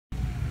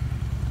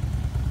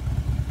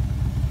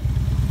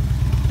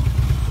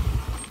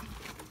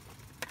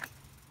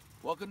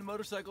welcome to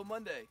Motorcycle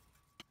Monday.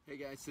 Hey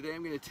guys, today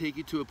I'm going to take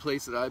you to a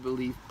place that I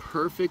believe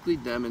perfectly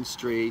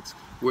demonstrates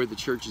where the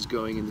church is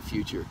going in the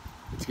future.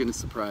 It's going to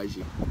surprise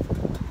you.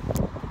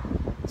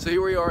 So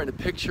here we are in a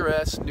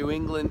picturesque New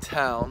England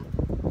town,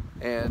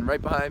 and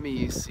right behind me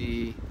you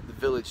see the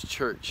village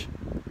church,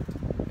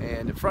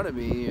 and in front of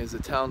me is a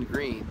town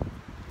green,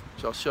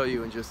 which I'll show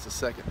you in just a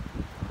second.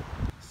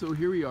 So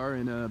here we are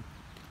in a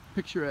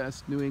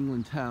picturesque New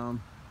England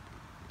town.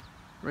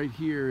 Right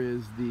here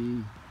is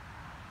the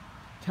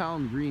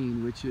town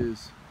green, which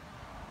is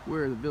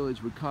where the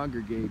village would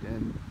congregate,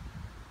 and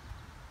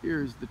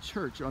here's the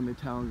church on the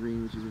town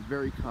green, which is a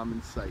very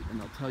common sight,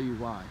 and I'll tell you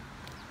why.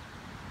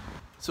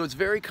 So it's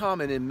very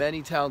common in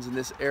many towns in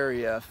this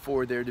area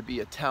for there to be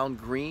a town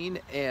green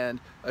and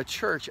a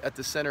church at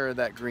the center of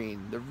that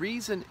green. The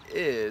reason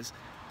is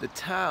the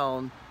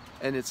town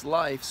and its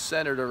life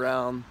centered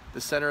around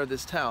the center of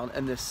this town,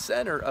 and the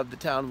center of the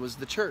town was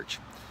the church.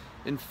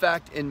 In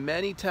fact, in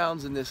many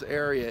towns in this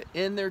area,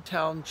 in their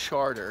town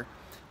charter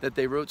that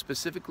they wrote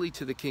specifically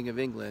to the King of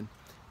England,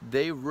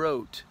 they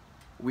wrote,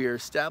 "We are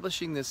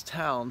establishing this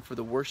town for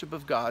the worship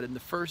of God, and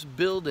the first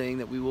building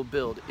that we will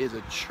build is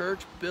a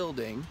church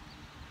building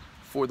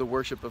for the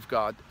worship of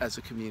God as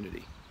a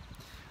community."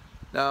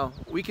 Now,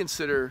 we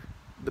consider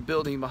the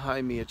building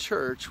behind me a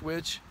church,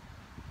 which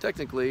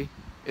technically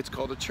it's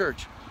called a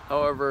church.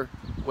 However,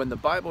 when the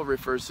Bible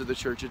refers to the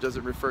church, it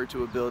doesn't refer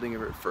to a building, it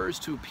refers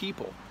to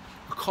people,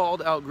 a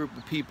called out group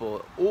of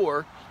people,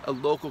 or a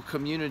local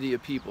community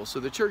of people. So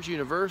the church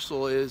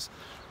universal is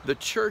the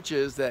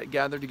churches that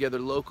gather together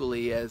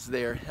locally as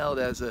they are held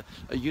as a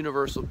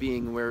universal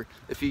being, where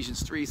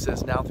Ephesians 3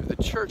 says, "Now through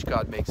the church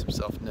God makes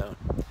himself known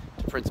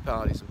to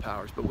principalities and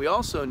powers." But we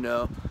also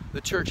know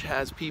the church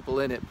has people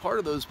in it. Part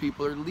of those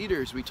people are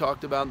leaders. We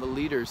talked about the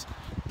leaders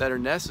that are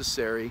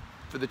necessary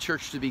for the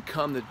church to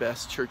become the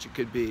best church it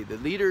could be. The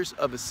leaders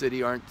of a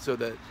city aren't so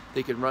that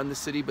they can run the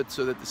city, but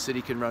so that the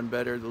city can run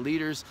better. The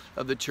leaders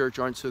of the church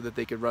aren't so that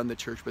they can run the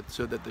church, but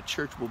so that the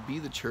church will be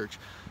the church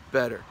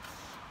better.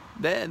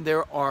 Then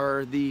there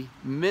are the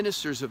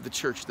ministers of the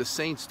church, the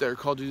saints that are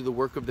called to do the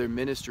work of their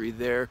ministry,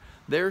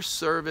 their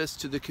service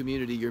to the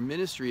community. Your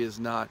ministry is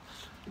not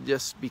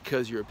just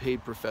because you're a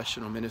paid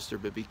professional minister,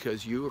 but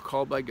because you are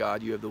called by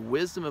God, you have the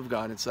wisdom of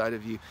God inside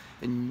of you,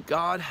 and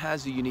God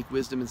has a unique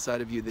wisdom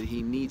inside of you that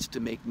he needs to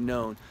make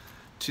known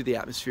to the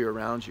atmosphere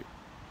around you.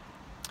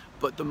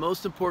 But the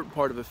most important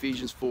part of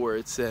Ephesians 4,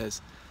 it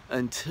says,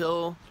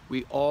 "Until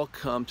we all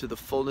come to the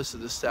fullness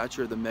of the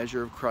stature of the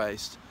measure of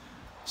Christ,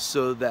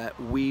 so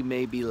that we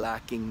may be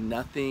lacking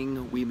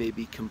nothing, we may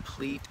be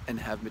complete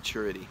and have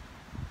maturity."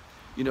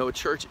 You know, a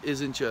church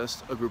isn't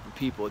just a group of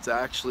people. It's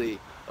actually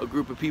a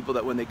group of people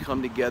that when they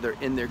come together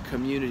in their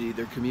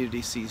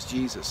community sees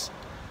Jesus.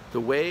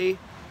 The way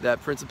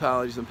that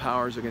principalities and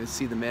powers are going to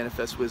see the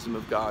manifest wisdom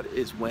of God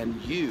is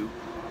when you,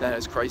 that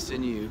has Christ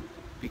in you,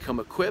 become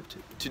equipped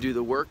to do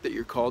the work that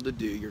you're called to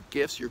do, your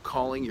gifts, your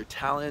calling, your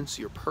talents,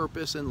 your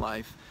purpose in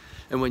life.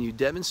 And when you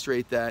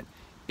demonstrate that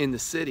in the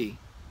city,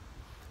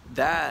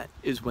 that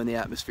is when the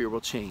atmosphere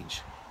will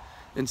change.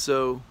 And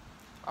so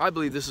I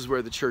believe this is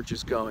where the church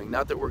is going.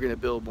 Not that we're going to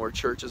build more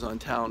churches on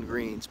town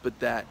greens, but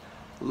that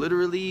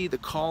literally the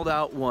called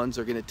out ones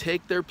are going to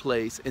take their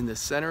place in the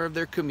center of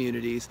their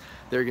communities.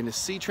 They're going to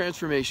see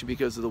transformation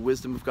because of the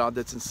wisdom of God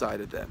that's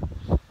inside of them.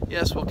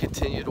 Yes, we'll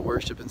continue to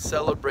worship and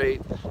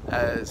celebrate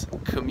as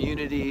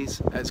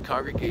communities, as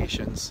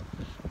congregations,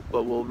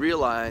 but we'll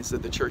realize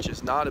that the church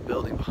is not a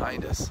building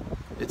behind us.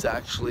 It's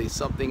actually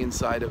something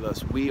inside of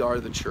us. We are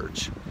the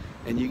church,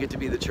 and you get to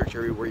be the church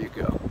everywhere you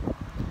go.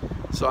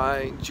 So I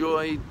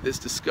enjoyed this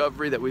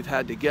discovery that we've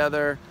had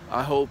together.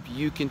 I hope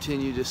you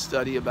continue to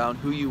study about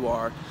who you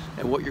are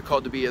and what you're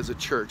called to be as a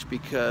church,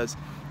 because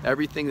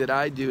everything that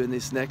I do in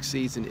this next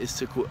season is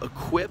to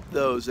equip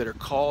those that are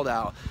called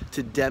out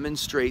to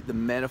demonstrate the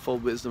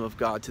manifold wisdom of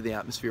God to the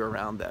atmosphere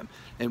around them.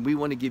 And we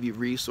want to give you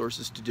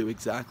resources to do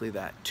exactly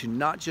that, to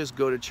not just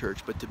go to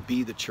church, but to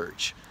be the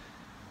church.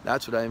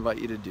 That's what I invite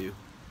you to do.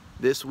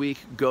 This week,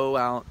 go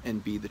out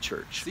and be the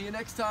church. See you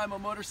next time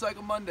on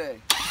Motorcycle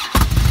Monday.